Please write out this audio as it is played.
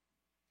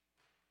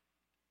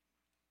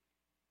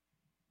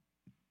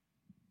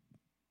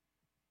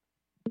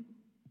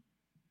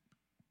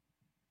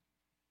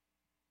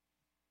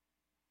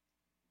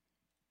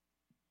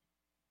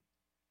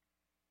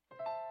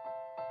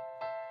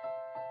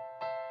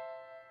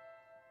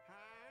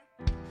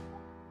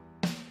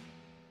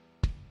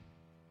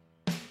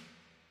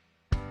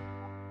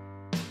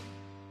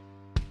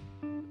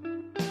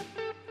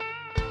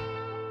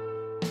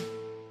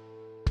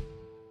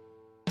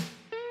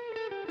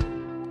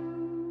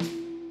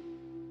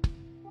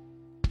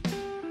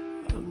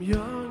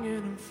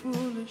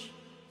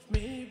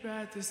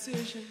bad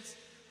decisions.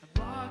 I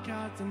block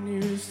out the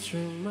news,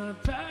 turn my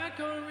back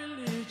on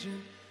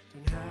religion.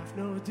 Don't have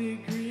no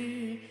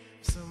degree,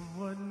 I'm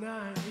somewhat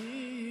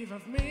naive.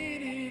 I've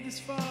made it this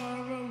far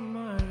on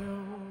my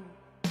own.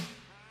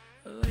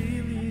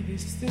 Lately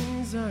these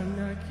things are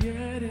not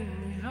getting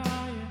me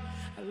higher.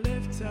 I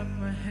lift up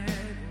my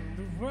head and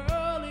the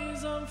world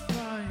is on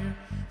fire.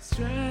 It's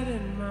dread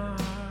in my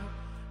heart,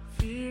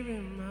 fear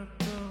in my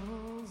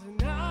bones,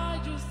 and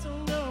I just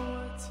don't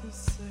know what to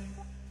say.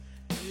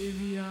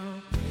 Maybe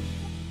I'll pray.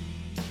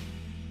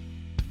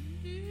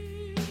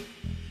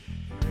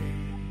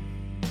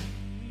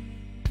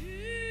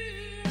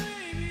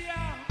 Maybe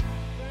I'll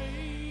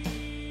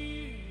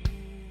pray.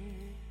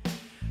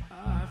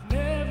 I've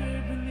never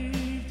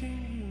believed in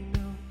you,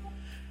 no,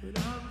 but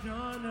I'm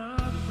gonna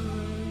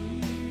pray.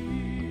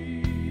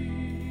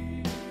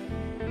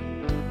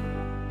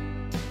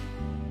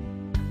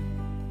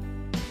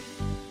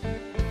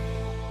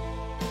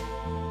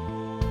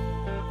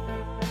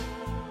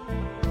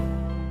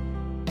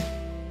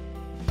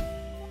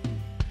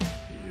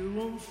 You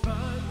won't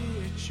find me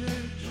at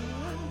church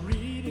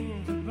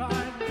reading the Bible.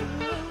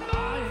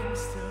 I am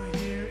still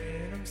here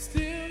and I'm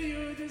still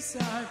your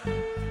disciple.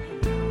 I'm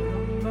down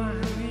on my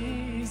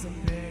knees, I'm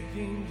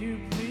begging you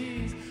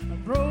please.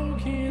 I'm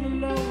broken,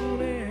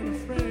 alone and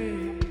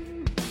afraid.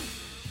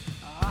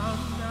 I'm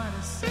not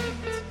a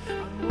saint,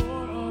 I'm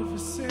more of a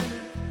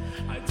sinner.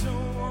 I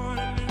don't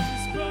wanna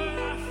lose, but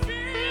I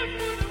fear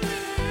for the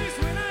winners.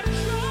 When I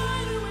try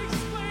to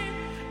explain,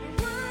 the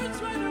words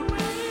run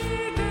away.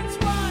 That's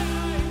why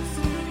I'm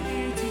sitting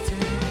here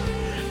today.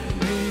 And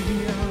maybe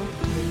I'll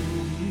pray.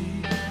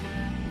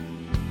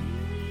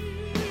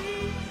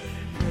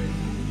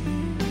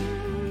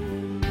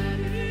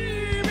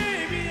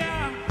 Maybe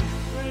I'll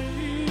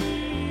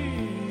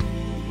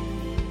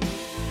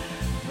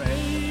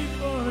pray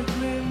for a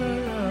glimmer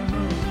of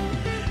hope.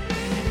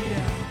 Maybe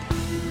I'll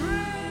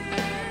pray.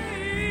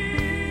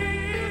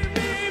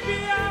 Maybe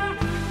I'll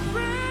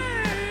pray.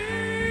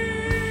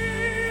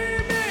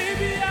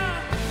 Maybe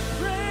I'll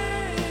pray.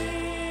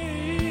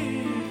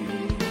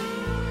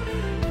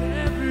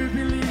 Never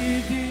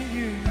believed in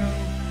you, no,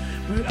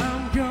 but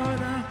I'm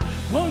gonna.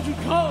 Won't you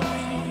call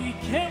me?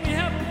 Can we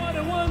have a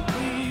one-on-one,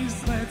 please?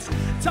 Let's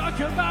talk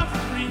about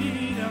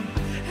freedom.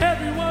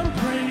 Everyone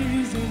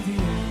prays in the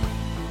air,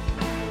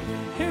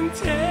 and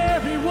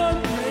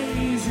everyone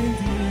prays in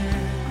the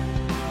air.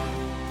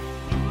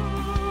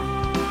 Ooh,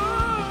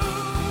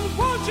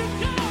 won't you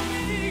call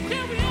me?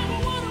 Can we have a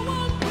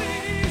one-on-one,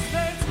 please?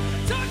 Let's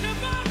talk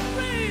about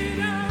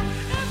freedom.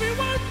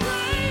 Everyone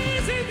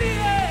prays in the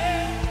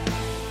air,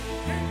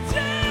 and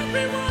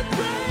everyone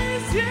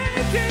prays in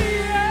the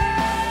air.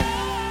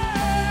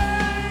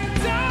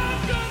 And I'm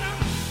gonna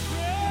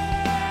pray.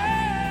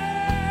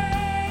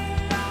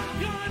 I'm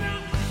gonna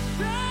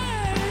pray.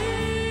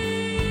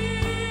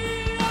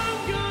 I'm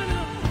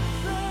gonna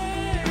pray.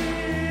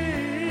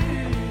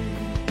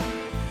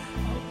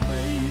 I'll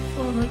pray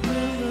for the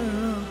glimmer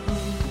of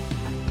hope.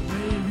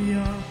 Maybe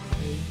I'll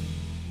pray.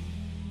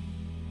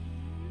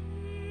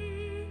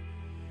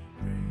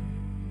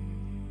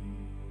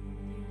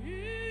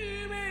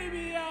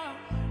 Maybe I'll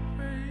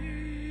pray.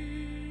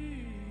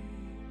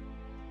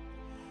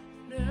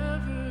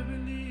 Never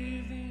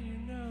believed in you,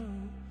 no,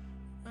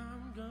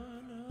 I'm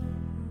gonna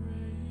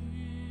pray.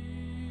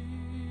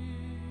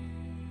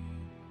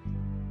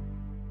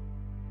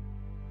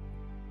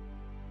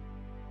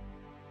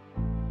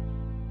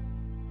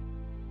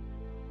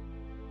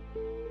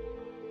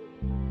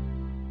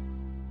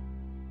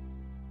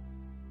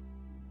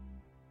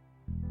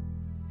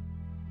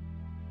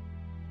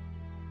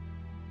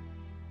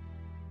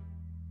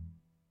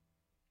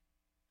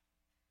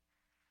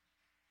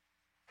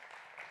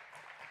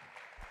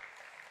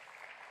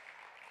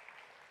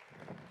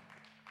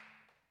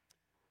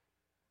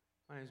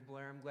 My name is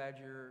Blair. I'm glad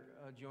you're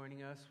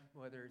joining us,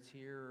 whether it's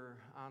here or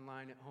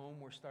online at home.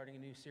 We're starting a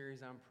new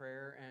series on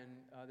prayer,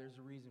 and there's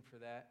a reason for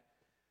that.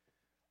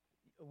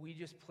 We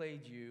just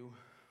played you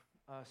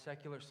a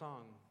secular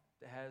song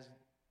that has,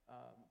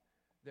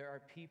 there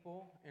are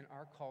people in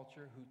our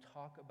culture who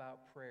talk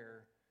about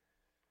prayer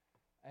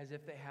as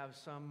if they have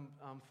some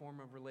form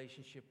of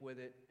relationship with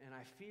it, and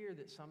I fear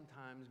that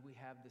sometimes we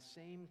have the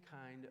same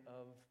kind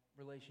of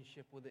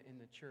relationship with it in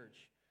the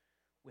church.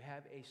 We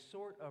have a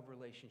sort of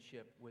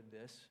relationship with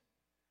this,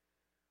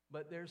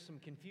 but there's some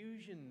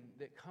confusion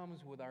that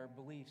comes with our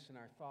beliefs and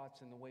our thoughts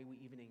and the way we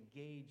even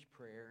engage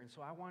prayer. And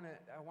so I want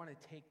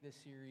to take this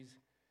series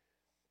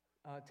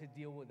to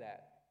deal with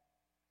that.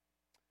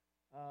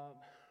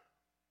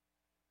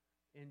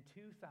 In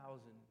 2000,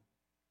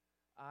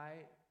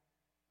 I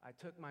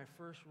took my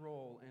first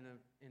role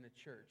in a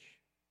church.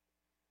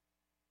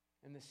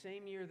 And the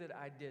same year that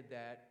I did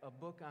that, a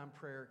book on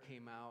prayer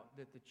came out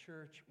that the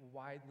church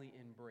widely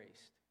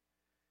embraced.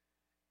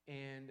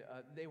 And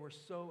they were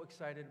so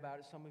excited about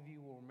it. Some of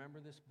you will remember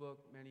this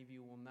book, many of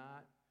you will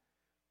not.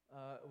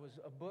 It was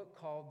a book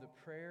called The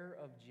Prayer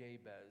of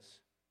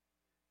Jabez.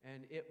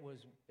 And it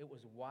was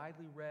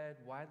widely read,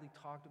 widely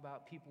talked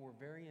about. People were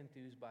very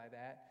enthused by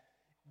that.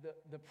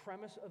 the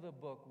premise of the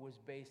book was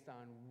based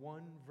on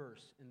one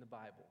verse in the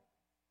Bible.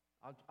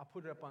 I'll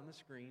put it up on the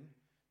screen.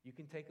 You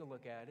can take a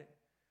look at it.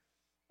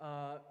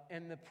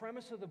 And the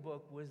premise of the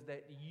book was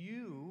that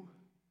you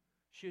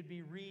should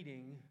be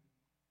reading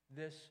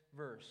this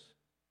verse.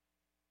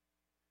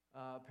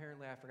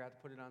 Apparently, I forgot to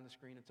put it on the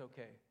screen. It's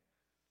okay.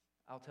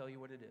 I'll tell you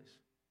what it is.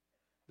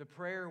 The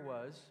prayer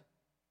was,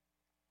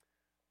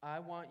 I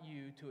want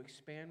you to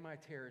expand my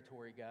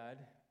territory, God,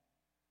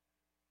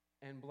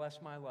 and bless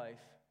my life.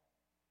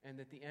 And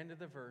at the end of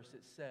the verse,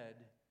 it said,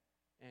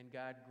 and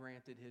God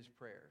granted his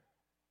prayer.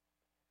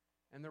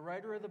 And the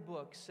writer of the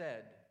book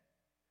said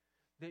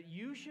that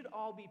you should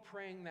all be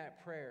praying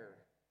that prayer.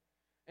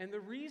 And the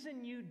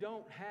reason you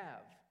don't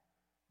have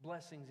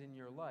blessings in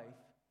your life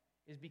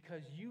is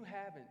because you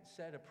haven't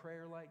said a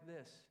prayer like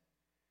this.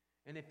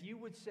 And if you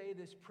would say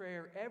this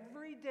prayer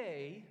every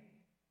day,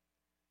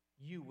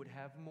 you would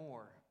have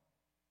more.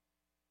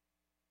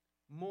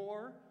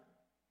 More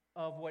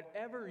of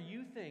whatever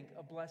you think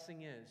a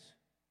blessing is.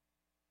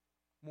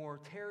 More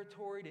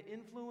territory to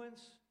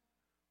influence,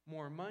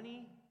 more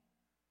money,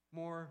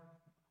 more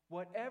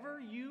whatever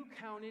you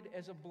counted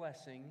as a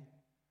blessing,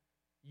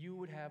 you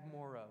would have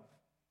more of.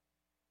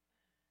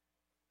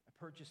 I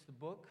purchased the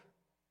book.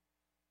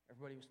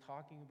 Everybody was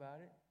talking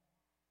about it.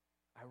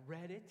 I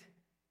read it.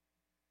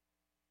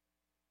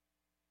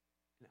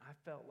 And I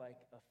felt like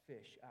a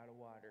fish out of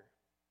water.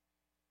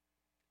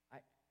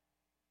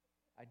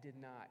 I did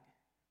not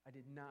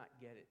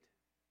get it.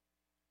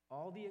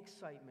 All the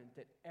excitement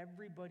that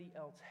everybody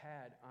else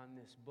had on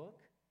this book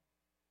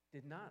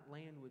did not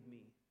land with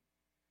me.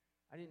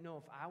 I didn't know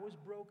if I was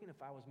broken,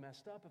 if I was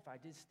messed up, if I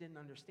just didn't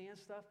understand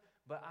stuff,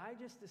 but I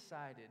just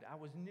decided, I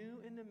was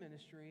new in the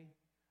ministry,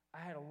 I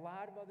had a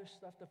lot of other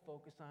stuff to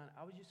focus on.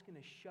 I was just going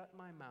to shut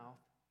my mouth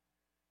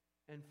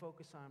and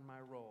focus on my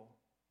role.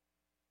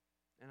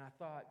 And I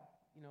thought,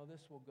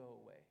 this will go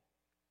away.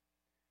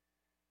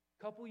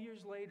 A couple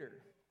years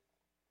later,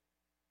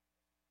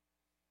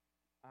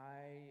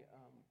 I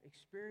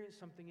experienced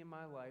something in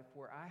my life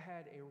where I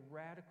had a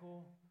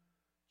radical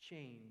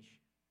change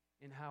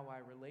in how I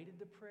related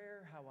to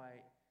prayer, how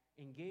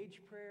I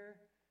engaged prayer,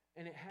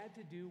 and it had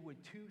to do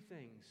with two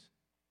things.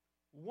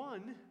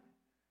 One,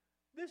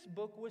 this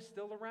book was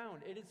still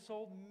around. It had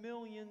sold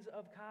millions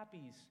of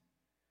copies.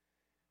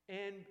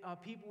 And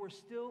people were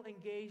still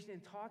engaged in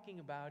talking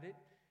about it,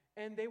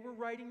 and they were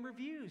writing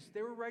reviews.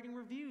 They were writing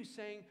reviews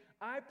saying,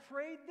 I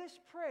prayed this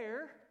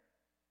prayer,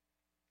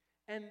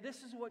 and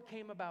this is what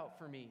came about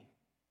for me.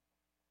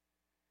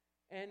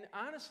 And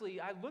honestly,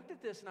 I looked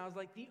at this and I was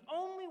like, the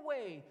only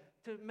way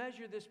to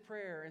measure this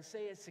prayer and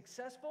say it's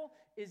successful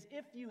is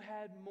if you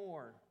had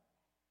more.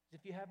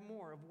 If you have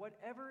more of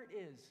whatever it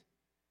is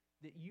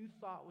that you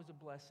thought was a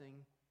blessing,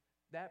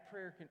 that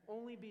prayer can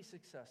only be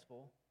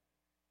successful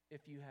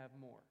if you have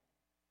more.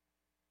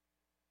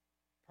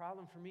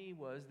 Problem for me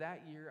was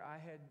that year I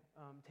had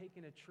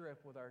taken a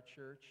trip with our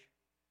church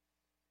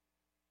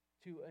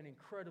to an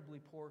incredibly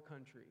poor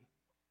country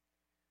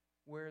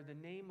where the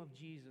name of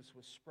Jesus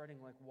was spreading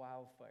like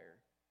wildfire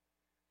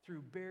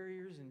through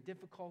barriers and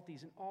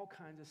difficulties and all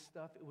kinds of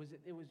stuff.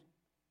 It was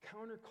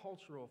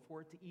countercultural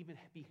for it to even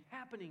be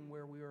happening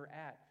where we were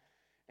at.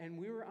 And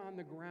we were on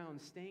the ground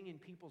staying in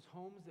people's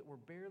homes that were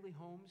barely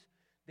homes.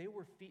 They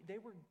were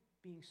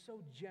being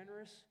so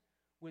generous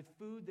with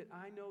food that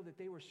I know that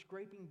they were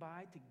scraping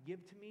by to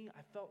give to me.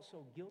 I felt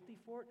so guilty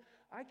for it.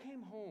 I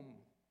came home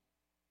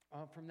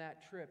from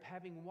that trip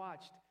having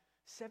watched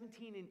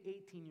 17 and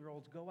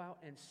 18-year-olds go out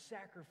and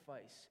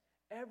sacrifice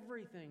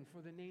everything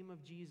for the name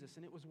of Jesus,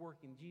 and it was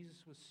working.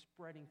 Jesus was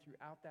spreading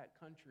throughout that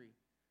country.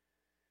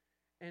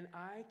 And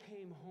I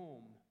came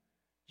home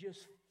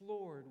just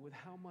floored with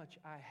how much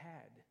I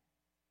had.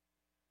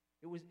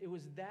 It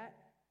was that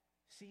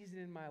season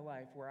in my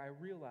life where I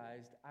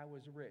realized I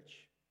was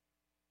rich.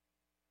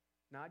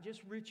 Not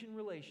just rich in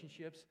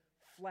relationships,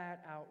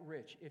 flat out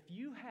rich. If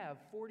you have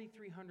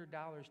 $4,300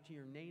 to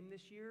your name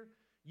this year,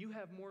 you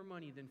have more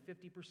money than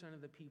 50%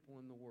 of the people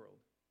in the world.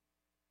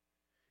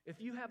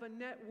 If you have a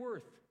net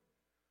worth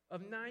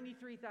of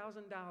 $93,000,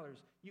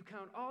 you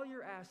count all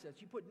your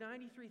assets, you put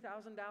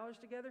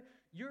 $93,000 together,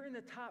 you're in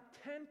the top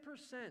 10%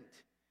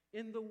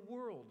 in the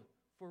world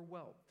for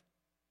wealth.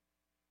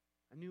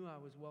 I knew I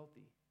was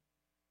wealthy.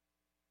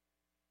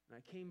 And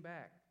I came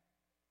back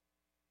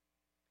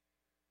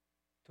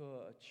to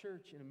a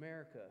church in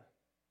America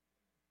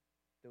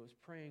that was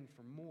praying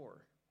for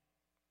more.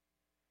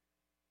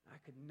 I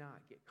could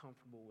not get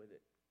comfortable with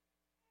it.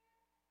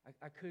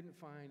 I couldn't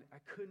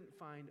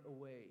find a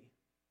way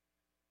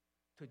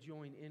to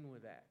join in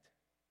with that.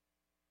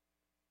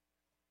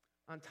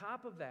 On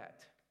top of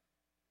that,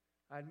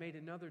 I'd made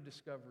another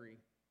discovery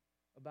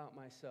about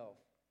myself.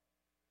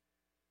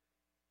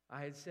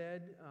 I had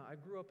said, I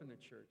grew up in the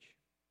church,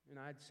 and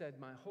I'd said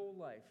my whole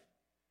life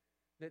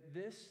that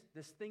this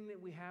thing that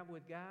we have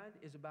with God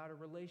is about a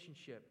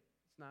relationship.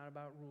 It's not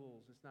about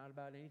rules. It's not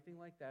about anything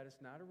like that.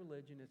 It's not a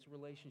religion. It's a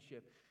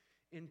relationship.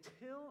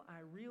 Until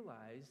I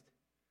realized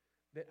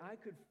that I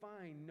could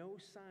find no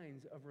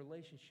signs of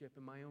relationship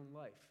in my own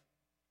life.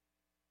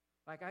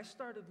 Like, I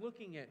started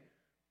looking at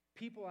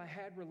people I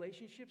had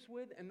relationships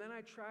with, and then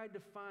I tried to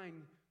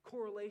find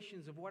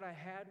correlations of what I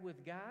had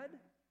with God.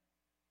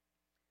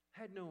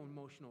 I had no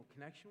emotional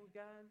connection with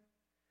God.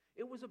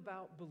 It was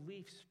about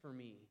beliefs for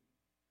me,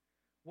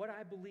 what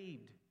I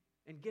believed,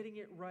 and getting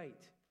it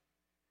right.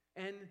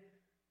 And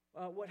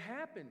what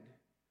happened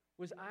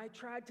was I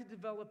tried to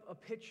develop a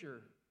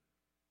picture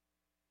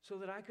so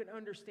that I could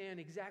understand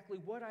exactly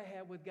what I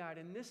had with God.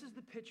 And this is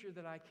the picture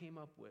that I came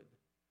up with.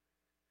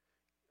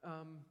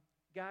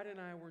 God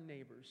and I were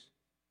neighbors.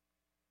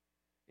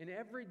 And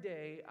every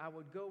day I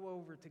would go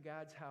over to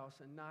God's house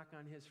and knock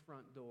on his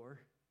front door,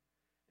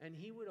 and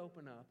he would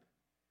open up,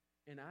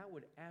 and I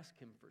would ask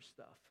him for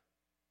stuff.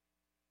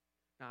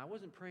 Now, I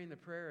wasn't praying the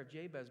prayer of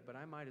Jabez, but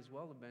I might as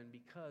well have been,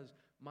 because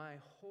my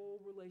whole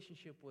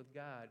relationship with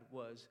God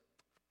was,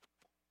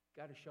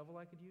 got a shovel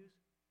I could use?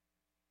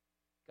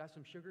 Got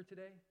some sugar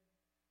today?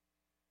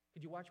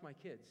 Could you watch my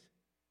kids?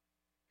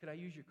 Could I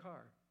use your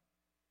car?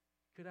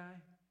 Could I?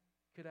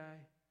 Could I?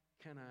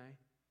 Can I?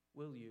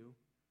 Will you?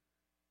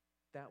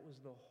 That was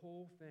the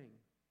whole thing.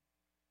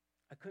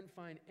 I couldn't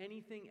find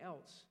anything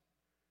else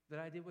that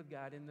I did with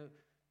God. And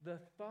the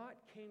thought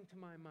came to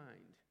my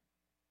mind,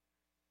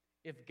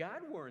 if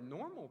God were a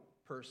normal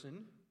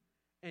person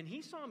and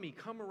he saw me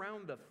come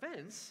around the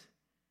fence,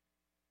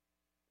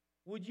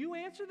 would you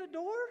answer the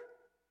door?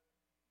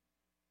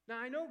 Now,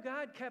 I know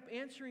God kept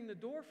answering the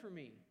door for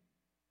me.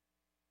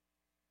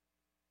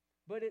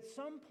 But at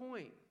some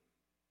point,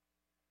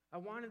 I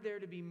wanted there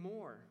to be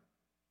more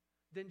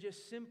than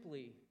just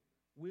simply,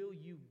 will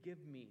you give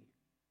me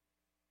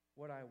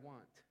what I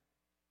want?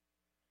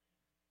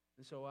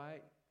 And so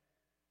I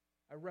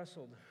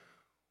wrestled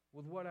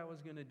with what I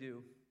was going to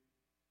do.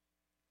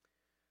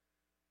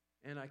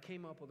 And I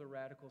came up with a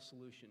radical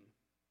solution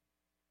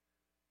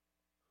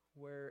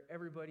where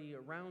everybody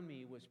around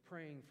me was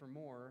praying for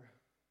more.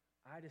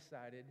 I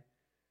decided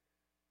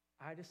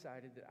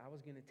that I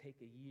was going to take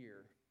a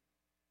year,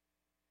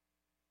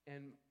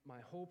 and my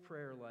whole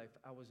prayer life,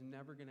 I was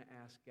never going to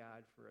ask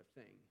God for a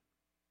thing.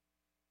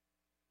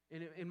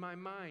 And in my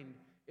mind,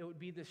 it would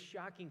be this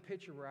shocking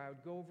picture where I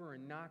would go over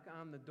and knock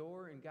on the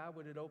door, and God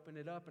would open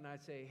it up, and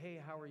I'd say,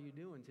 hey, how are you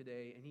doing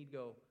today? And he'd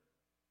go,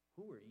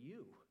 who are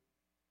you?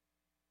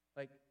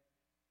 Like,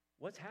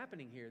 what's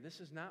happening here? This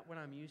is not what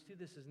I'm used to.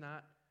 This is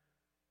not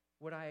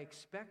what I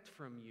expect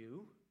from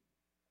you.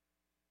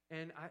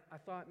 And I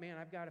thought, man,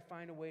 I've got to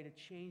find a way to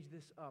change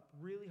this up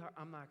really hard.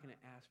 I'm not going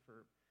to ask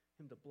for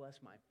him to bless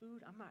my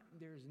food.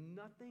 There's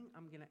nothing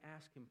I'm going to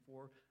ask him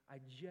for. I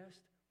just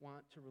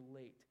want to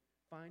relate.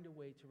 Find a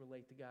way to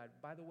relate to God.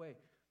 By the way,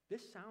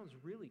 this sounds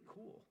really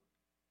cool.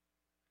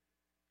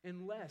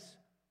 Unless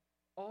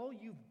all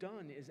you've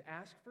done is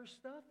ask for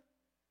stuff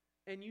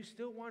and you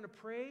still want to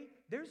pray,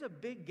 there's a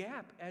big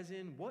gap, as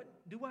in, what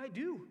do I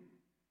do?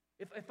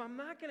 If I'm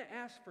not going to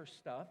ask for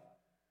stuff,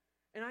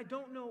 and I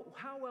don't know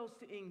how else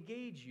to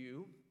engage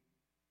you,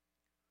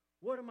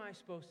 what am I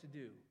supposed to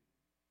do?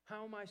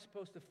 How am I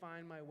supposed to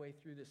find my way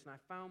through this? And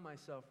I found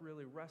myself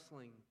really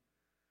wrestling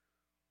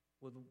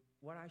with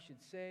what I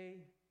should say,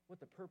 what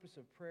the purpose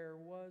of prayer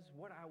was,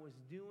 what I was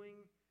doing.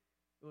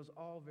 It was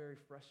all very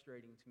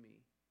frustrating to me.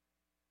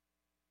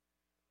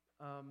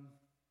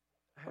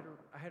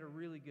 I had a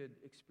really good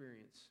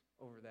experience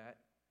over that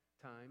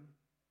time.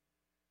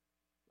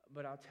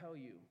 But I'll tell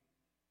you,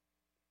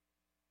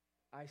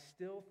 I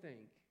still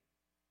think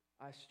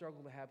I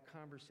struggle to have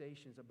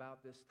conversations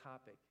about this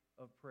topic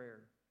of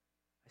prayer.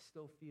 I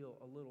still feel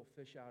a little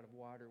fish out of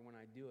water when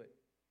I do it.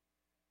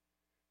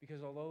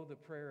 Because although the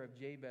prayer of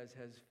Jabez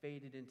has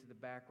faded into the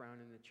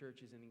background and the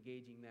church isn't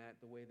engaging that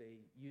the way they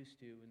used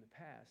to in the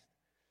past,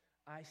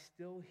 I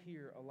still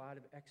hear a lot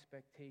of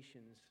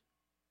expectations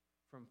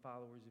from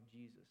followers of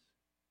Jesus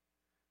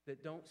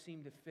that don't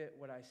seem to fit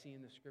what I see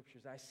in the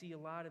scriptures. I see a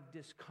lot of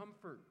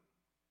discomfort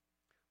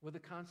with the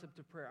concept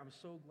of prayer. I'm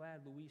so glad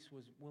Luis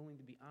was willing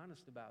to be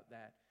honest about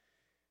that.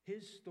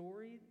 His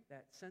story,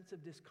 that sense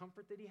of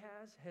discomfort that he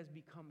has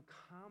become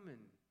common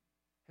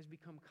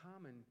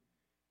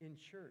in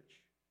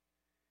church.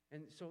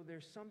 And so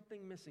there's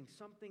something missing,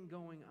 something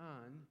going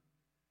on,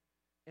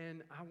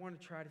 and I want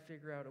to try to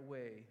figure out a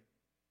way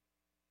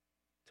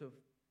to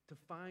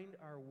find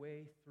our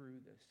way through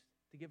this,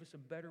 to give us a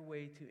better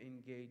way to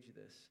engage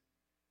this.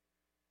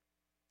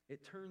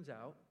 It turns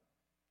out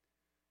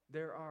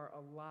there are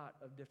a lot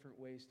of different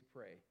ways to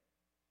pray.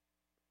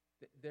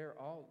 They're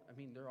all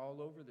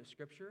over the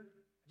scripture.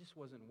 I just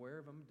wasn't aware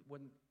of them,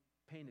 wasn't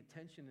paying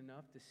attention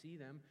enough to see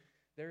them.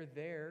 They're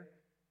there.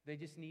 They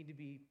just need to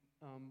be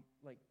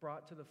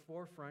brought to the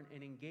forefront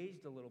and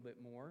engaged a little bit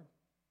more.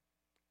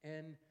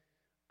 And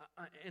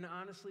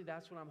honestly,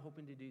 that's what I'm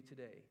hoping to do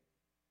today.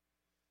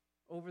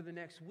 Over the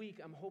next week,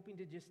 I'm hoping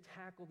to just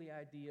tackle the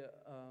idea,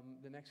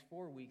 the next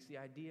 4 weeks, the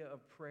idea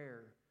of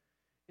prayer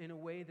in a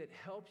way that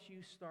helps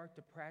you start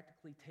to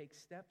practically take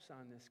steps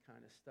on this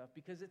kind of stuff.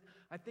 Because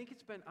I think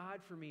it's been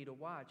odd for me to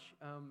watch.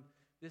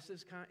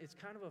 It's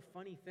kind of a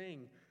funny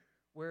thing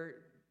where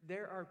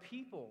there are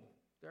people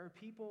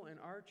in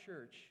our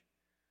church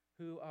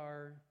who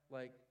are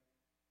like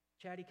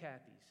chatty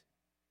Cathys.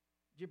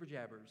 jibber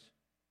jabbers.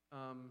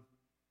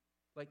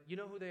 Like, you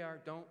know who they are.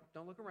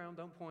 Don't look around.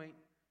 Don't point.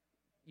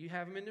 You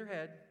have them in their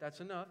head. That's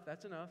enough.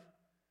 That's enough.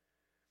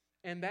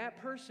 And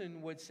that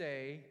person would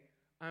say,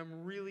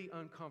 I'm really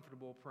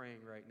uncomfortable praying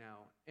right now.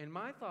 And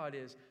my thought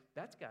is,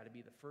 that's got to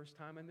be the first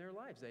time in their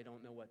lives they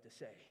don't know what to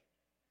say.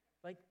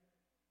 Like,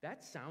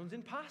 that sounds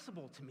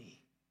impossible to me.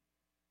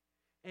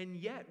 And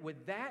yet,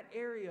 with that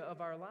area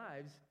of our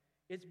lives,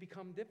 it's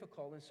become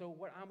difficult. And so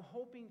what I'm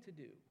hoping to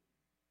do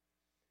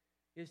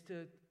is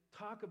to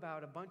talk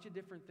about a bunch of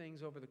different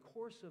things over the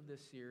course of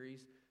this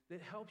series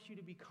that helps you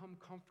to become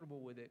comfortable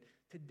with it.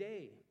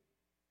 Today,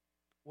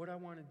 what I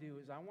want to do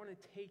is I want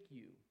to take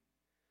you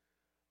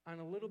on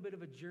a little bit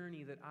of a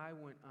journey that I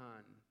went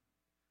on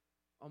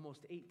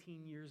almost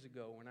 18 years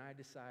ago when I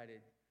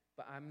decided,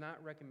 but I'm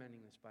not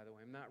recommending this, by the way.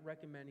 I'm not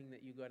recommending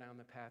that you go down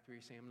the path where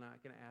you say, I'm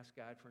not going to ask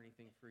God for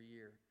anything for a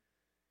year.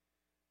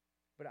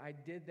 But I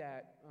did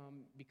that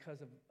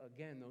because of,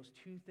 again, those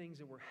two things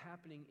that were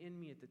happening in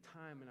me at the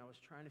time, and I was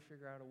trying to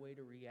figure out a way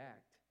to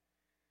react.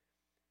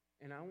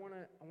 And I want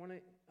to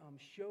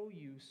show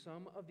you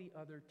some of the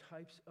other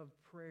types of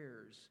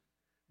prayers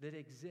that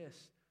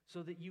exist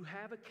so that you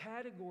have a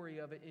category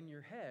of it in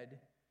your head,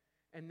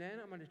 and then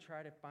I'm going to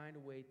try to find a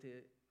way to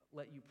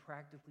let you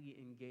practically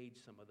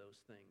engage some of those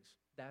things.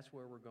 That's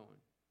where we're going,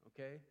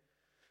 okay?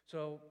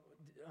 So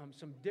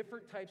some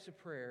different types of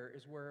prayer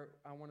is where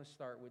I want to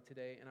start with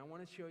today, and I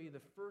want to show you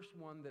the first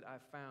one that I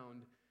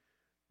found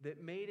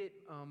that made it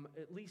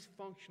at least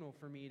functional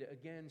for me to,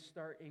 again,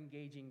 start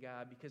engaging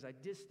God, because I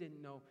just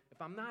didn't know,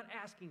 if I'm not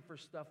asking for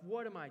stuff,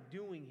 what am I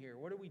doing here?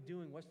 What are we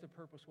doing? What's the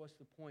purpose? What's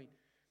the point?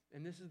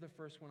 And this is the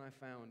first one I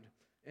found.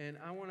 And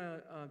I want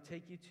to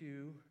take you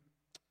to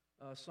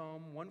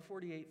Psalm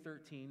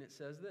 148:13. It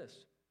says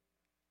this: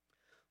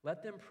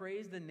 Let them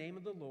praise the name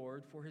of the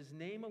Lord, for his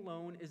name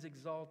alone is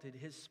exalted.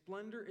 His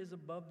splendor is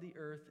above the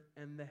earth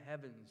and the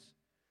heavens.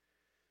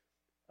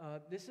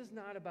 This is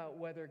not about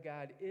whether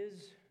God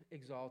is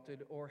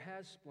exalted or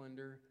has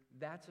splendor.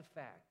 That's a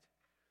fact.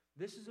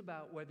 This is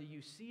about whether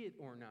you see it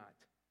or not.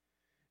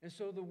 And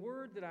so the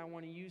word that I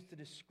want to use to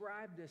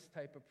describe this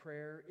type of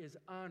prayer is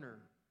honor.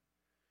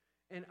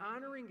 And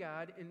honoring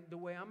God, and the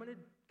way I'm going to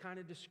kind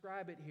of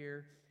describe it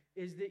here,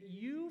 is that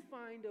you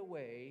find a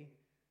way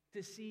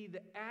to see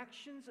the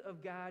actions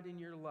of God in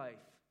your life.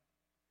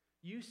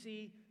 You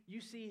see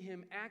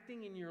him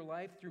acting in your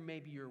life through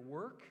maybe your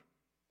work.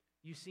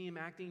 You see him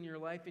acting in your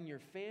life, in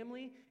your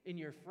family, in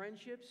your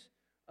friendships,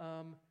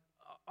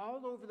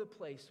 all over the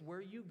place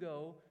where you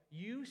go.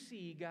 You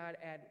see God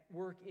at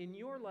work in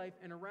your life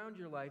and around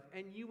your life,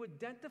 and you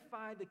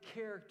identify the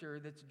character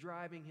that's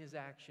driving his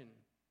action.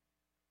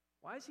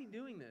 Why is he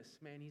doing this?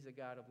 Man, he's a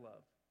God of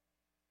love.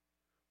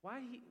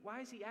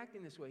 Why is he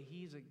acting this way?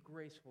 He's a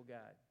graceful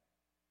God.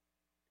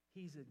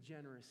 He's a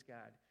generous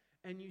God.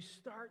 And you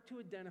start to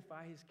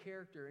identify his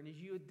character. And as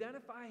you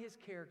identify his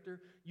character,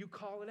 you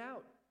call it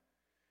out.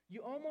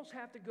 You almost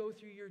have to go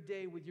through your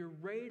day with your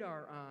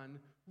radar on,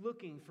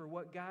 looking for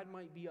what God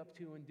might be up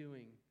to and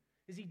doing.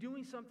 Is he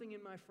doing something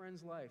in my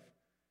friend's life?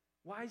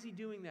 Why is he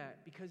doing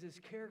that? Because his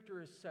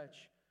character is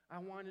such. I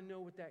want to know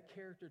what that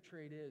character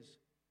trait is.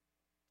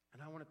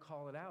 And I want to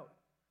call it out.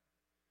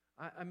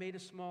 I made a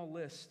small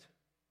list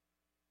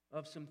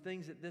of some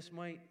things that this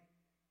might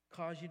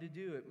cause you to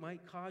do. It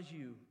might cause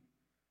you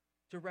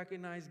to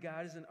recognize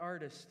God as an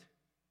artist,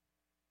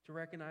 to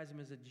recognize him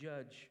as a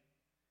judge,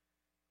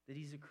 that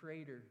he's a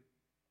creator,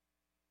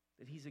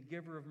 that he's a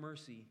giver of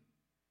mercy,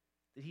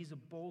 that he's a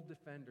bold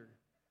defender,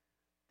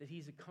 that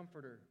he's a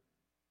comforter,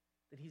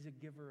 that he's a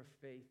giver of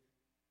faith,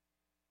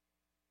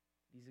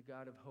 that he's a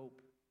God of hope.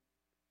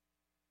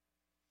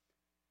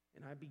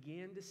 And I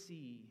began to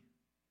see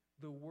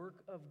the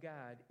work of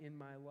God in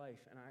my life.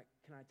 And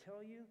can I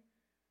tell you,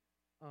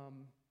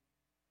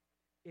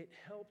 it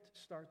helped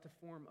start to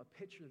form a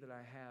picture that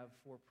I have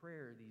for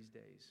prayer these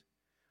days.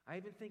 I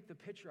even think the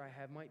picture I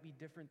have might be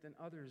different than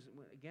others.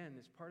 Again,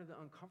 it's part of the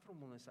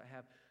uncomfortableness I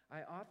have.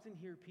 I often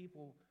hear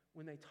people,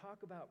 when they talk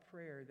about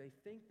prayer, they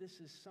think this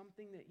is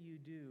something that you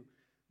do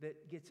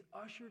that gets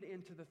ushered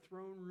into the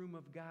throne room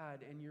of God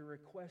and your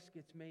request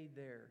gets made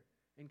there.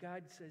 And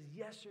God says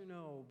yes or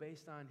no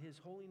based on his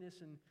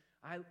holiness. And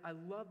I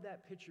love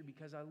that picture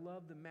because I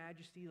love the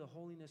majesty, the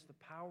holiness, the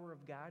power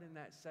of God in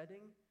that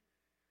setting.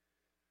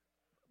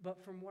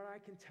 But from what I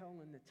can tell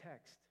in the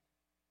text,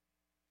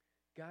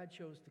 God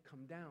chose to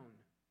come down.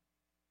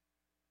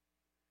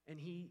 And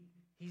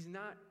he's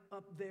not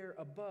up there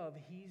above,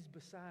 he's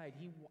beside.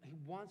 He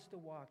wants to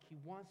walk, he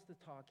wants to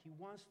talk, he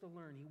wants to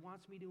learn, he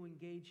wants me to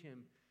engage him.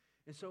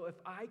 And so if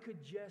I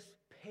could just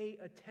pay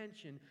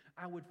attention,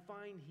 I would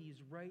find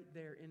he's right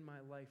there in my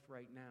life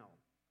right now.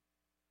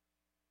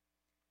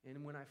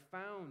 And when I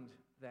found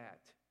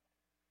that,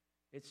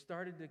 it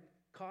started to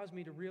cause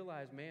me to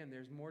realize, man,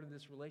 there's more to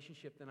this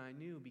relationship than I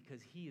knew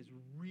because he is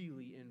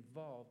really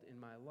involved in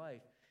my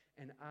life.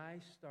 And I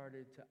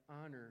started to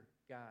honor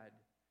God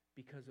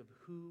because of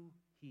who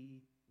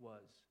he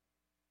was.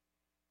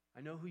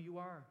 I know who you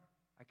are.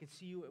 I can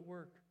see you at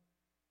work.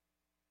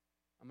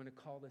 I'm going to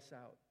call this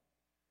out.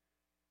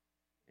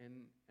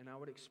 and I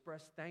would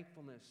express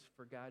thankfulness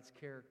for God's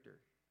character.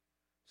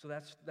 So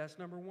that's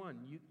number one.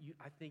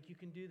 I think you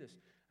can do this.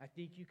 I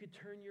think you could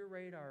turn your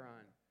radar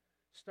on.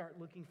 Start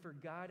looking for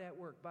God at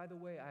work. By the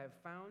way, I have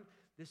found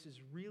this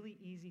is really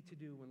easy to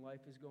do when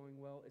life is going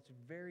well. It's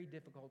very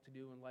difficult to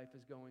do when life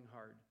is going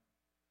hard.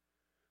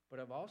 But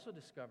I've also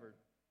discovered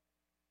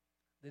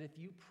that if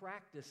you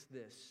practice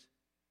this,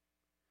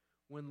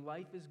 when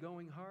life is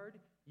going hard,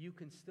 you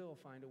can still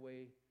find a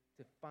way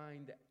to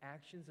find the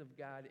actions of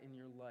God in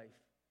your life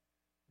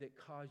that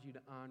cause you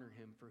to honor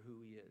Him for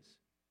who He is.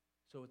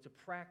 So it's a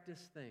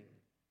practice thing.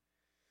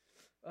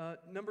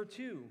 Number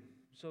two,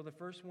 so the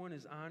first one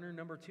is honor.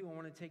 Number two, I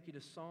want to take you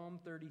to Psalm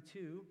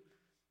 32,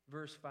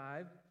 verse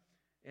 5.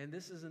 And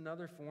this is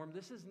another form.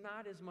 This is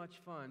not as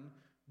much fun,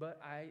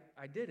 but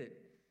I did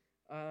it.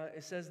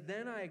 It says,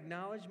 "Then I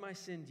acknowledged my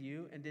sin to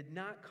you and did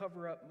not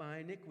cover up my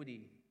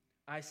iniquity.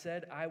 I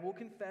said, I will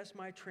confess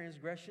my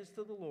transgressions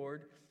to the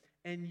Lord,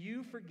 and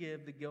you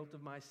forgive the guilt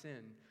of my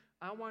sin."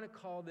 I want to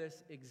call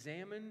this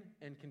examine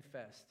and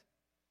confessed.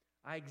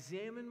 I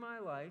examine my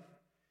life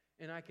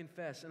and I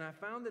confess. And I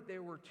found that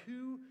there were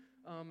two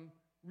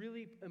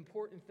really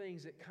important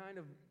things that kind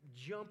of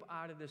jump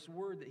out of this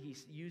word that he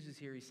uses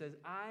here. He says,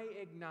 I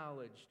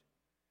acknowledged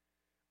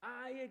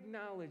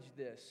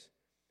this.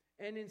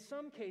 And in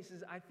some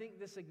cases, I think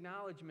this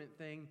acknowledgement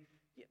thing,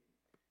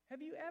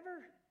 have you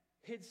ever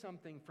hid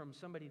something from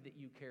somebody that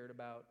you cared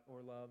about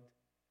or loved?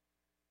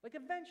 Like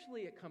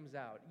eventually it comes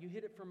out. You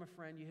hid it from a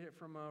friend, you hid it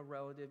from a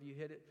relative, you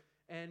hid it,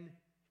 and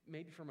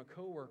maybe from a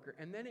coworker,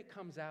 and then it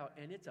comes out,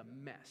 and it's a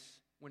mess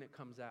when it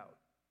comes out.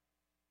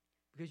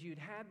 Because you'd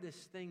had this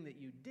thing that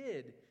you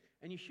did,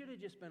 and you should have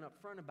just been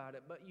upfront about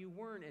it, but you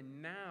weren't,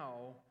 and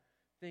now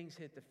things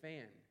hit the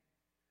fan.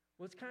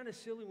 Well, it's kind of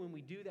silly when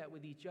we do that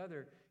with each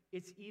other.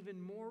 It's even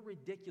more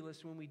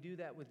ridiculous when we do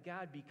that with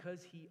God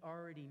because He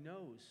already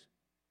knows.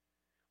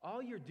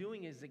 All you're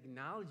doing is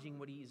acknowledging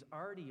what He's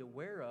already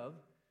aware of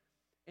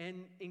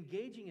and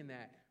engaging in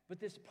that. But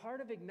this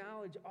part of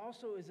acknowledge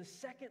also is a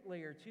second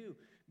layer too,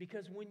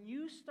 because when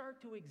you start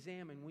to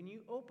examine, when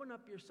you open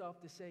up yourself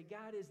to say,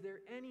 God, is there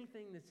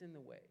anything that's in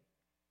the way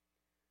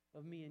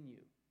of me and you?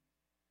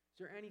 Is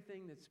there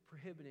anything that's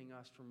prohibiting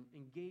us from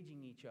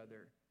engaging each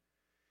other?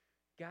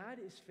 God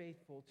is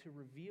faithful to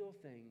reveal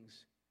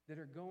things that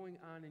are going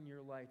on in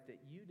your life that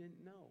you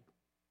didn't know.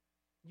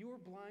 You were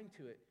blind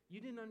to it. You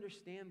didn't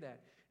understand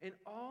that. And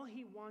all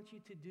He wants you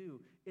to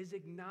do is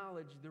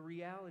acknowledge the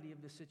reality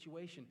of the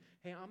situation.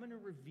 Hey, I'm going to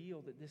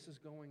reveal that this is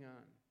going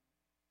on.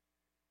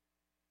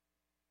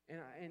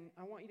 And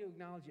I want you to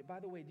acknowledge it. By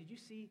the way, did you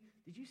see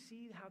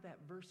how that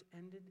verse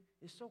ended?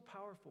 It's so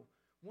powerful.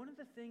 One of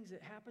the things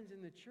that happens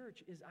in the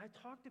church is I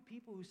talk to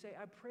people who say,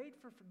 I prayed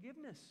for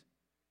forgiveness,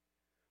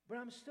 but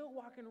I'm still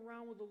walking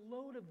around with a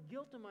load of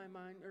guilt in my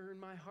mind or in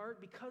my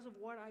heart because of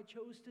what I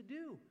chose to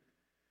do.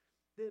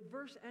 The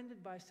verse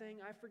ended by saying,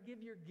 I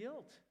forgive your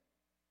guilt.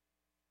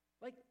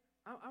 Like,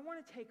 I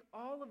want to take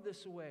all of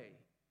this away.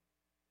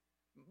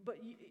 But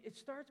it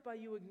starts by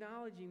you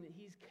acknowledging that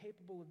He's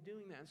capable of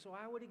doing that. And so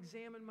I would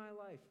examine my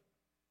life.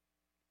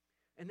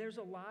 And there's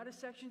a lot of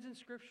sections in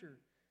Scripture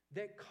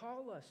that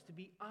call us to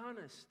be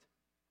honest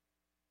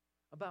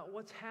about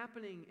what's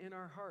happening in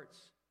our hearts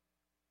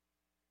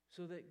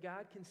so that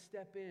God can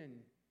step in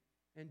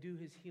and do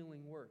His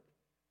healing work.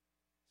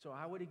 So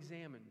I would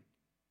examine.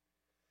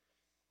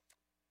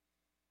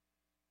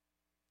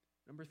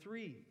 Number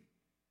 3,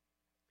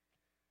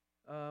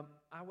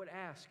 I would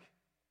ask.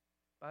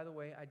 By the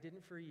way, I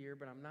didn't for a year,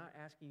 but I'm not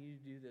asking you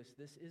to do this.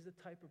 This is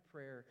a type of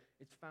prayer.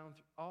 It's found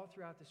all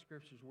throughout the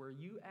Scriptures where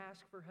you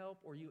ask for help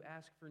or you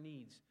ask for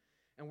needs.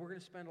 And we're going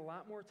to spend a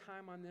lot more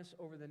time on this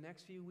over the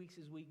next few weeks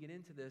as we get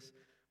into this.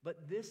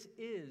 But this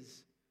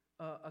is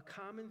a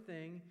common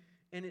thing,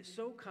 and it's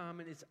so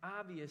common, it's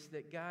obvious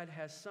that God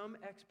has some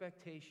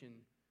expectation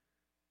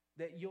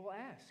that you'll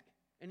ask.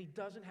 And He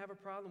doesn't have a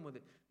problem with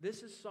it.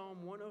 This is Psalm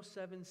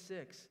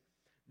 107:6.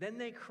 Then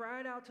they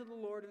cried out to the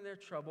Lord in their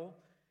trouble,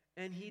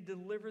 and He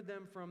delivered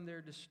them from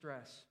their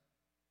distress.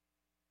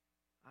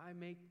 I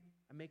make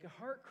a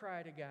heart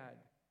cry to God,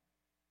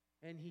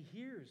 and He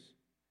hears,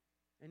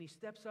 and He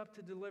steps up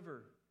to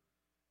deliver.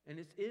 And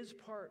it is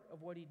part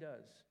of what He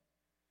does.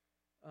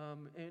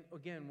 And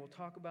again, we'll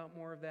talk about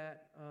more of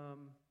that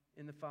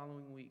in the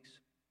following weeks.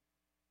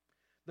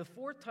 The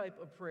fourth type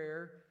of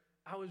prayer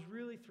I was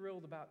really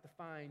thrilled about to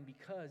find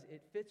because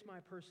it fits my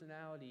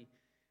personality,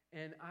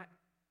 and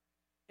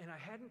I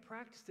hadn't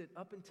practiced it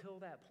up until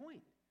that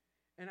point.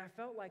 And I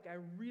felt like I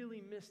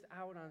really missed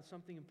out on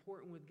something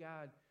important with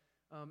God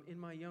in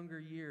my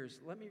younger years.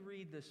 Let me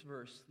read this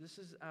verse. This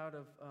is out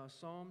of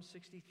Psalm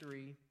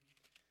 63.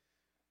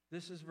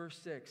 This is verse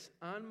 6.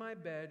 On my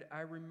bed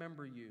I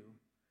remember you.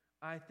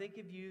 I think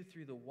of you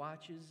through the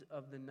watches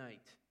of the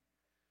night.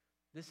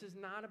 This is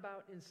not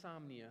about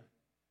insomnia.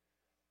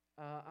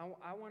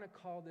 I want to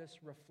call this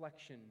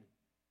reflection.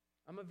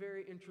 I'm a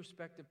very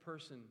introspective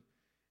person.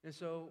 And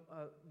so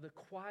the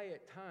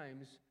quiet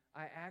times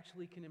I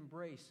actually can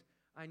embrace.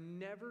 I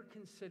never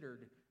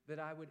considered that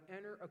I would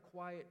enter a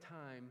quiet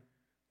time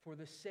for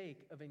the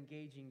sake of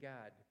engaging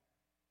God.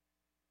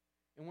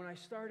 And when I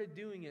started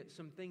doing it,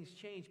 some things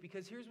changed,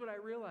 because here's what I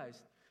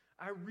realized.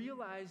 I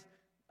realized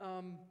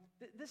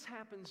this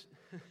happens.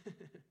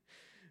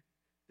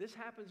 This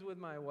happens with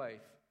my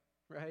wife,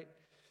 right?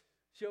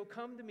 She'll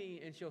come to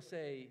me and she'll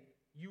say,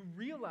 "You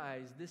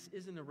realize this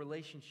isn't a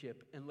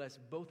relationship unless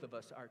both of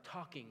us are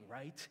talking,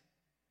 right?"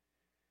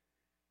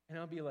 And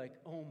I'll be like,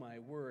 "Oh my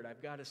word,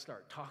 I've got to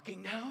start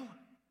talking now?"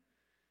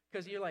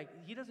 Because you're like,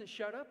 he doesn't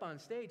shut up on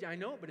stage. I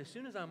know, but as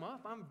soon as I'm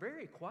off, I'm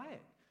very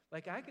quiet.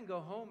 Like, I can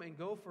go home and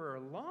go for a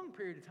long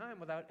period of time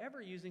without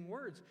ever using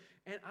words.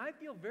 And I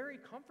feel very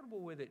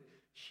comfortable with it.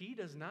 She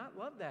does not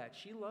love that.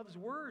 She loves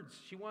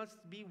words. She wants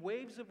to be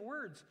waves of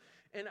words.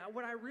 And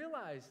what I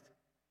realized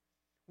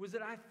was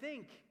that I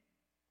think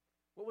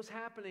what was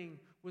happening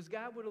was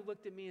God would have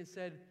looked at me and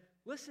said,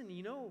 "Listen,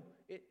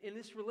 in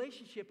this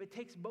relationship, it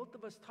takes both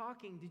of us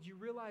talking. Did you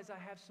realize I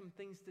have some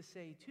things to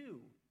say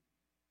too?"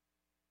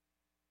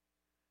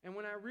 And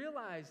when I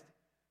realized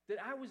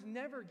that I was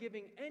never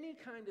giving any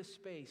kind of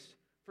space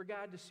for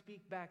God to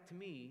speak back to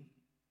me,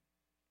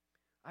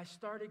 I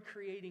started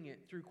creating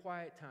it through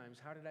quiet times.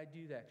 How did I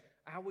do that?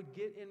 I would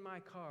get in my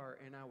car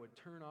and I would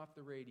turn off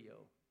the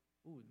radio.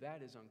 Ooh,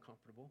 that is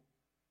uncomfortable.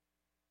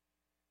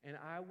 And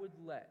I would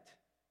let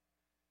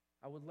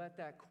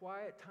that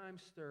quiet time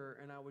stir,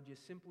 and I would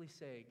just simply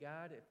say,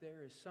 "God, if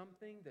there is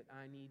something that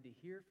I need to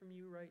hear from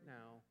you right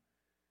now,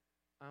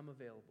 I'm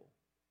available.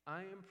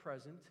 I am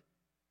present.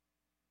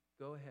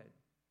 Go ahead."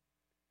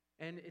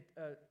 And it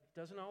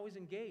doesn't always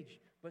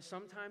engage, but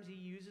sometimes he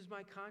uses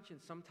my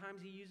conscience.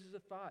 Sometimes he uses a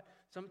thought.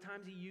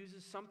 Sometimes he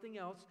uses something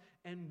else,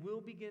 and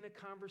we'll begin a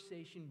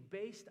conversation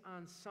based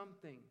on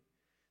something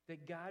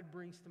that God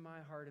brings to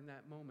my heart in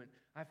that moment.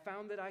 I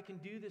found that I can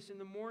do this in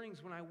the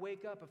mornings when I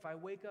wake up. If I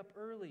wake up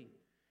early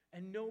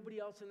and nobody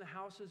else in the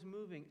house is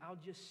moving, I'll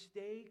just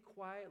stay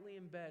quietly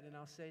in bed and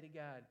I'll say to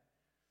God,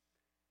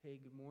 "Hey,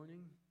 good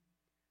morning.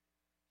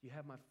 You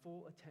have my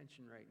full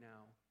attention right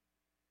now.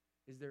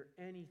 Is there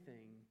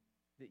anything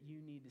that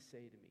you need to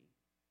say to me?"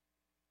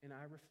 And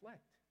I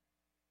reflect.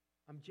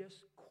 I'm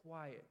just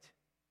quiet.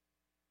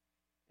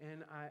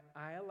 And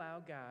I allow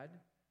God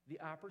the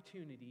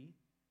opportunity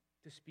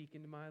to speak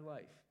into my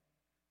life.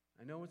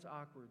 I know it's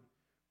awkward,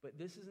 but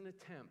this is an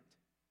attempt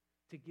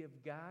to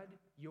give God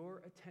your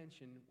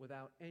attention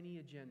without any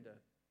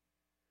agenda.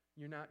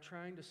 You're not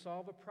trying to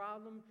solve a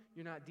problem.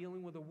 You're not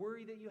dealing with a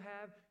worry that you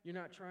have. You're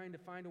not trying to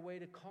find a way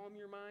to calm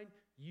your mind.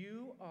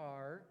 You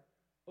are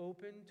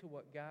open to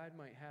what God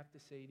might have to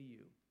say to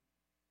you.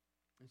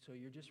 And so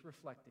you're just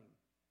reflecting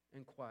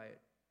and quiet.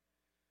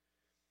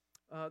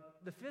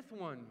 The fifth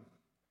one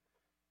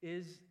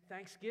is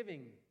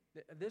Thanksgiving.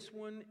 This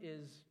one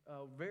is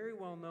very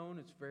well known.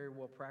 It's very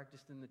well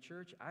practiced in the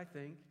church, I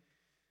think.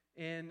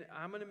 And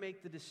I'm going to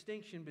make the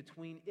distinction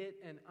between it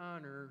and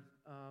honor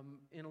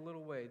in a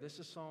little way. This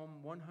is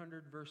Psalm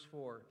 100, verse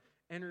 4.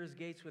 "Enter his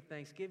gates with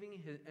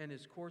thanksgiving and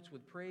his courts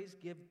with praise.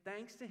 Give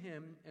thanks to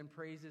him and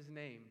praise his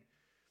name."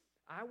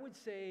 I would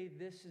say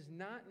this is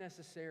not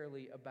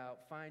necessarily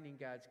about finding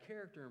God's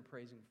character and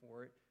praising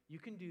for it. You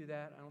can do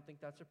that. I don't think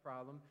that's a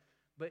problem.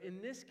 But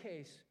in this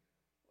case,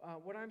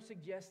 what I'm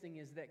suggesting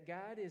is that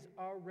God is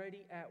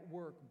already at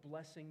work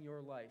blessing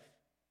your life.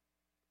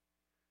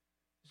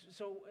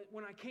 So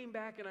when I came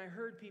back and I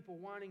heard people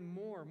wanting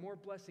more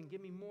blessing,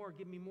 give me more,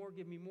 give me more,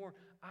 give me more,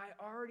 I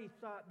already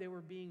thought they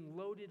were being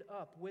loaded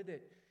up with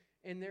it.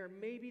 And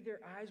maybe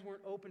their eyes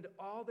weren't open to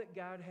all that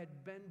God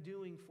had been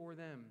doing for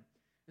them.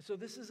 And so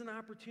this is an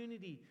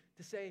opportunity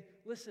to say,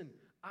 "Listen,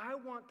 I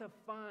want to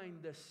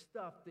find the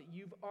stuff that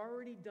you've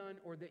already done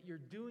or that you're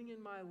doing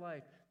in my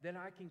life that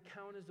I can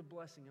count as a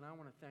blessing, and I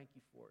want to thank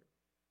you for it.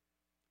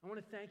 I want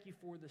to thank you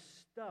for the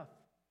stuff,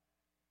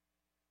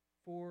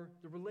 for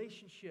the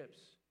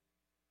relationships,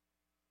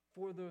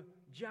 for the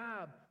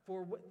job,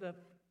 for what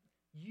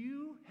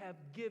you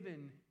have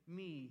given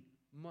me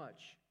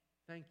much.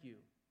 Thank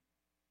you."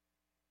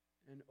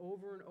 And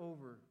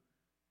over,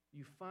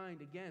 you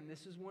find, again,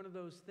 this is one of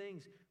those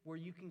things where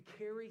you can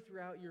carry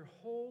throughout your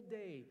whole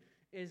day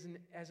as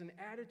an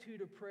attitude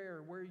of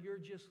prayer where you're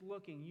just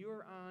looking.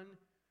 You're on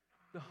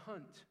the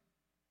hunt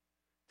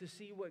to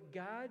see what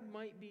God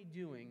might be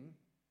doing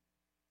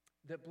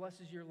that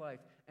blesses your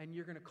life, and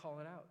you're going to call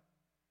it out.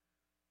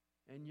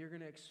 And you're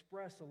going to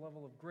express a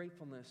level of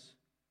gratefulness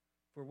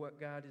for what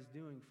God is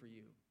doing for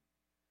you.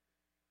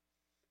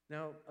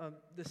 Now,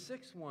 the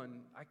sixth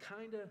one,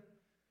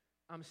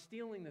 I'm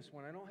stealing this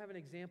one. I don't have an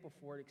example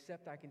for it,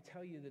 except I can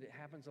tell you that it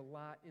happens a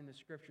lot in the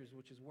Scriptures,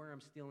 which is where I'm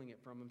stealing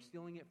it from. I'm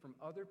stealing it from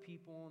other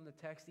people in the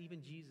text.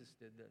 Even Jesus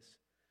did this.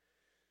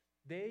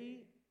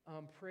 They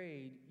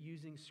prayed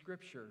using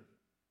Scripture.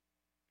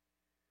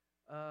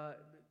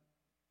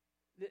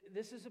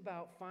 This is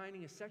about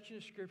finding a section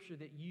of Scripture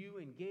that you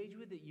engage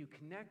with, that you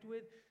connect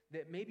with,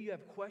 that maybe you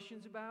have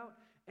questions about,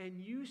 and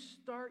you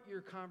start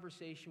your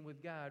conversation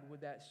with God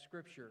with that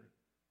Scripture.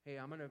 "Hey,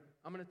 I'm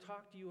gonna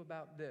talk to you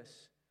about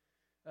this."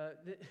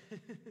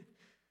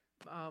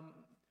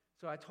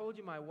 So I told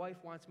you my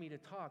wife wants me to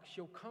talk.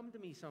 She'll come to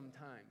me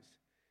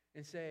sometimes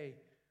and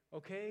say,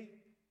 "Okay,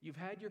 you've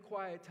had your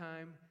quiet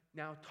time,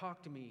 now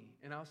talk to me.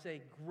 And I'll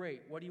say,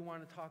 great, what do you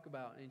want to talk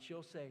about? And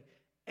she'll say,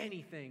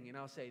 anything. And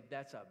I'll say,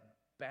 that's a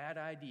bad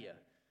idea.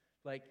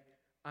 Like,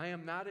 I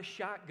am not a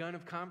shotgun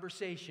of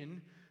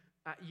conversation.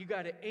 You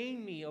got to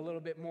aim me a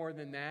little bit more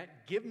than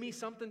that. Give me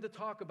something to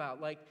talk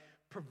about. Like,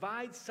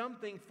 provide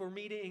something for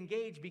me to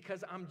engage,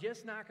 because I'm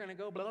just not going to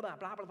go blah, blah,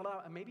 blah, blah,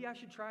 blah. Maybe I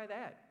should try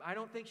that. I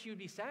don't think she would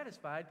be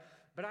satisfied,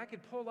 but I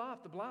could pull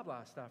off the blah,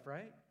 blah stuff,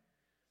 right?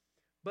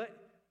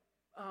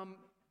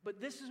 But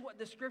this is what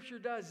the Scripture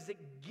does, is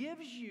it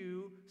gives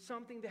you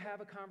something to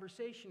have a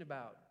conversation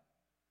about.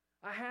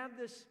 I have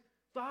this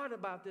thought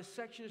about this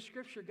section of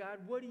Scripture. God,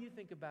 what do you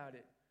think about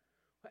it?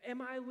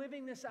 Am I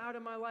living this out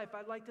in my life?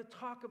 I'd like to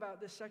talk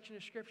about this section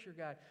of Scripture,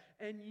 God.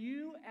 And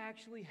you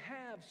actually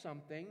have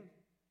something.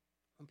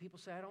 When people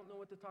say, I don't know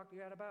what to talk to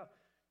God about,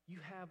 you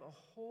have a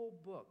whole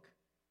book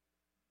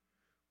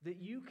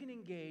that you can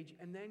engage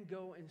and then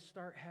go and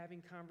start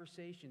having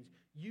conversations.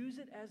 Use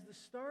it as the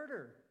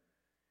starter.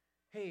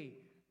 Hey,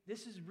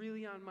 this is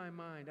really on my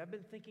mind. I've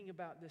been thinking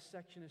about this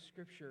section of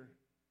Scripture.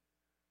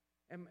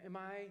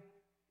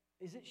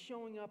 Is it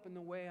showing up in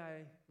the way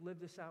I live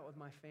this out with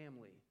my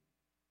family?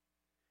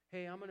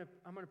 Hey, I'm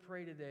gonna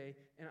pray today,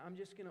 and I'm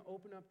just gonna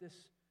open up this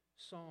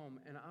psalm,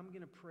 and I'm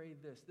gonna pray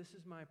this. This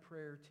is my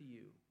prayer to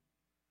you.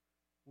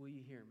 Will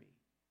you hear me?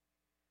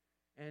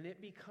 And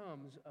it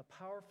becomes a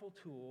powerful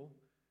tool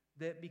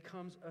that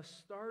becomes a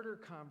starter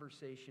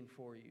conversation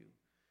for you.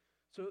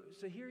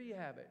 So here you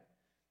have it.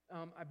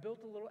 I built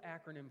a little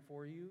acronym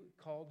for you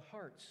called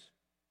HEARTS.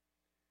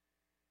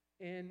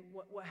 And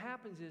what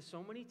happens is,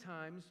 so many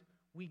times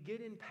we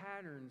get in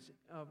patterns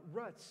of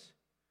ruts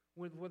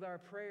with our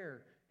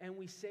prayer, and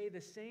we say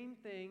the same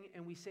thing,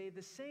 and we say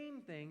the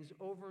same things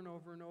over and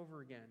over and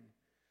over again.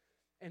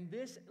 And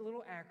this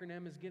little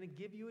acronym is going to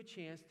give you a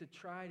chance to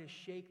try to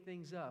shake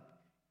things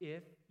up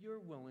if you're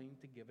willing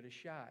to give it a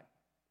shot.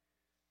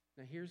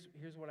 Now, here's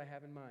what I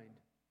have in mind.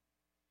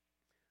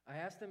 I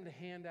asked them to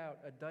hand out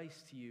a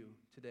dice to you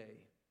today.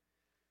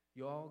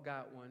 You all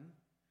got one.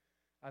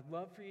 I'd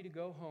love for you to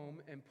go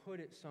home and put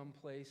it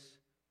someplace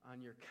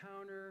on your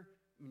counter,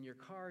 in your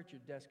car, at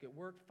your desk at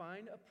work.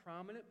 Find a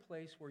prominent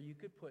place where you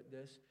could put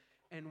this.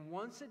 And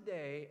once a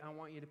day, I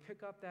want you to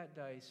pick up that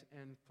dice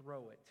and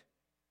throw it.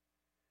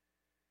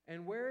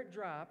 And where it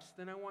drops,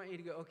 then I want you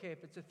to go, okay,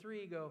 if it's a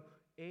 3, go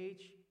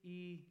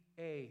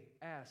H-E-A,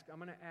 ask. I'm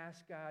going to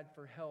ask God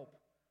for help,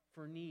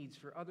 for needs,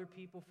 for other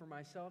people, for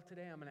myself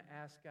today. I'm going to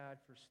ask God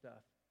for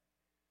stuff.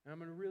 And I'm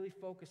going to really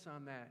focus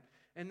on that.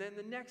 And then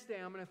the next day,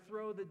 I'm going to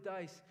throw the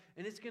dice,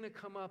 and it's going to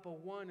come up a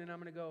 1, and I'm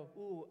going to go,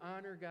 ooh,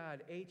 honor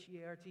God,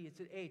 H-E-A-R-T. It's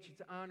an H,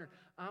 it's honor.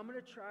 I'm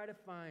going to try to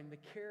find the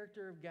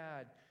character of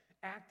God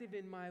active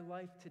in my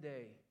life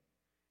today.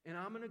 And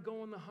I'm going to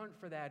go on the hunt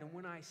for that. And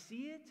when I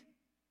see it,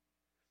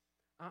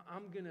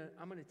 I'm going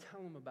to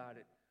tell him about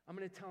it. I'm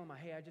going to tell him,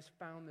 hey, I just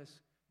found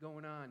this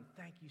going on.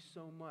 Thank you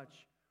so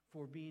much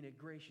for being a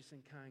gracious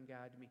and kind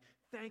God to me.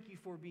 Thank you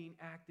for being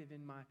active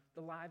in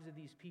the lives of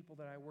these people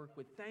that I work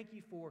with. Thank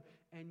you for,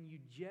 and you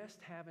just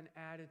have an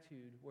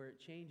attitude where it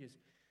changes.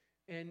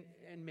 And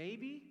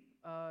maybe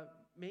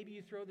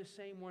you throw the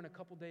same one a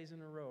couple days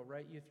in a row,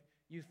 right?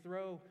 You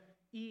throw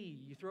E,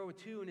 you throw a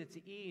 2 and it's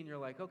an E, and you're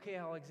like, okay,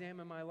 I'll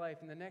examine my life.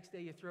 And the next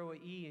day you throw an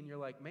E and you're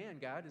like, man,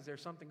 God, is there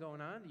something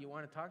going on that you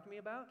want to talk to me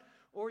about?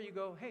 Or you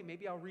go, hey,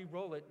 maybe I'll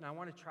re-roll it and I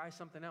want to try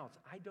something else.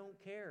 I don't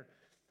care.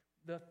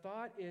 The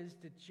thought is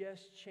to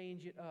just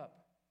change it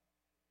up,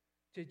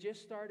 to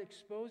just start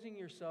exposing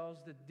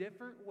yourselves to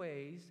different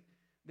ways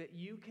that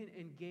you can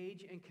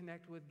engage and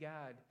connect with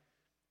God.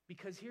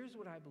 Because here's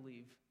what I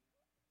believe.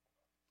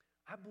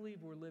 I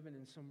believe we're living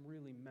in some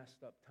really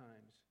messed up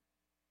times,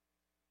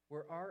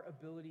 where our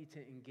ability to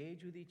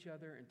engage with each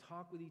other and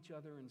talk with each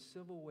other in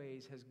civil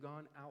ways has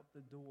gone out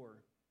the door.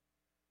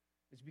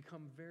 It's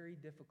become very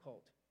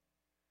difficult.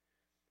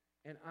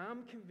 And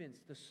I'm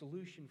convinced the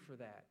solution for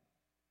that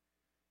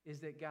is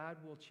that God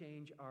will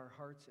change our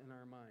hearts and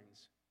our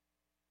minds.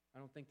 I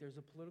don't think there's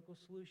a political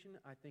solution.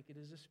 I think it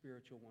is a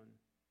spiritual one.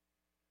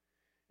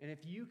 And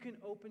if you can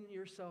open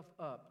yourself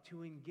up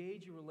to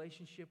engage a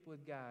relationship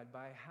with God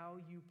by how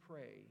you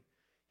pray,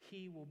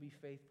 He will be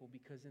faithful.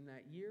 Because in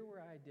that year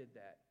where I did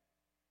that,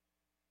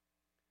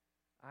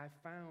 I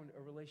found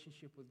a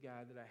relationship with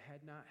God that I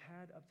had not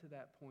had up to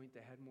that point,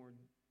 that had more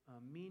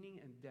meaning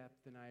and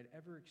depth than I had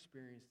ever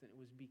experienced. And it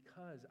was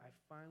because I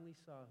finally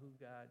saw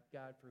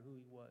God for who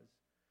He was.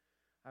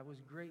 I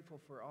was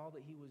grateful for all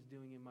that He was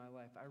doing in my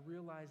life. I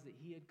realized that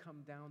He had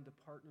come down to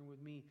partner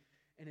with me.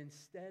 And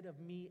instead of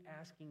me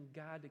asking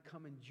God to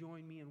come and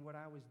join me in what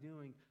I was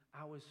doing,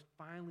 I was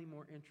finally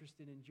more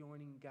interested in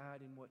joining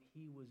God in what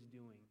He was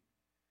doing.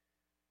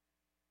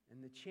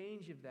 And the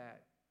change of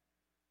that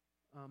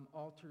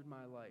altered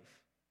my life.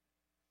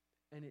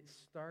 And it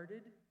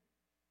started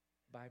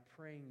by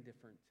praying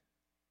different.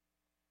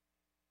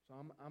 So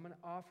I'm going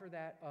to offer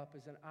that up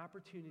as an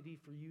opportunity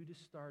for you to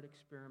start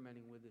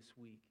experimenting with this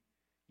week.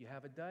 You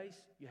have a dice,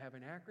 you have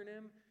an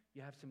acronym,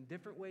 you have some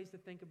different ways to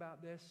think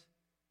about this.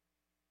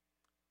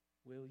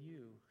 Will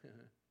you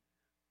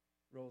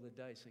roll the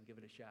dice and give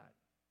it a shot?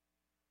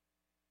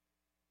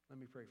 Let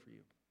me pray for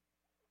you.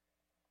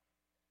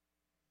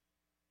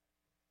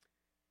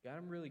 God,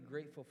 I'm really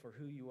grateful for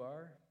who you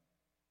are.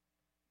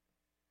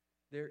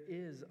 There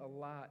is a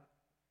lot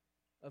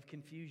of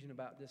confusion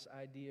about this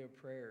idea of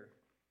prayer,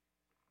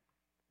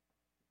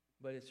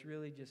 but it's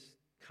really just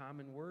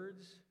common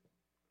words,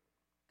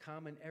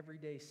 common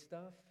everyday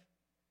stuff,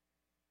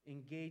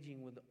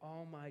 engaging with the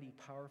almighty,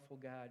 powerful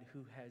God who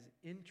has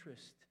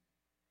interest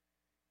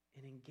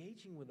in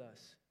engaging with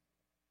us.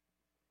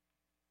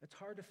 It's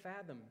hard to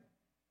fathom,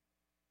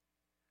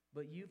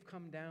 but you've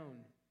come down.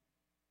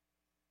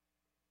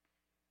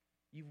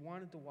 You've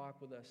wanted to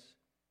walk with us.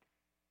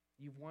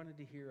 You've wanted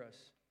to hear us.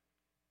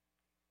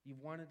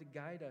 You've wanted to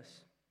guide us.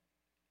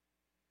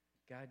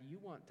 God, you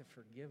want to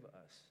forgive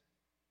us.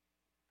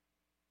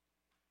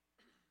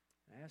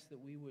 I ask that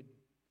we would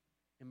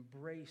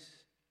embrace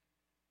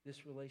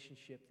this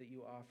relationship that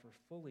you offer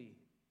fully.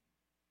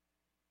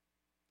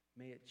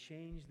 May it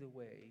change the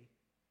way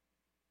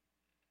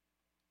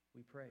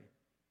we pray.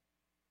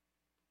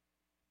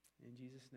 In Jesus' name.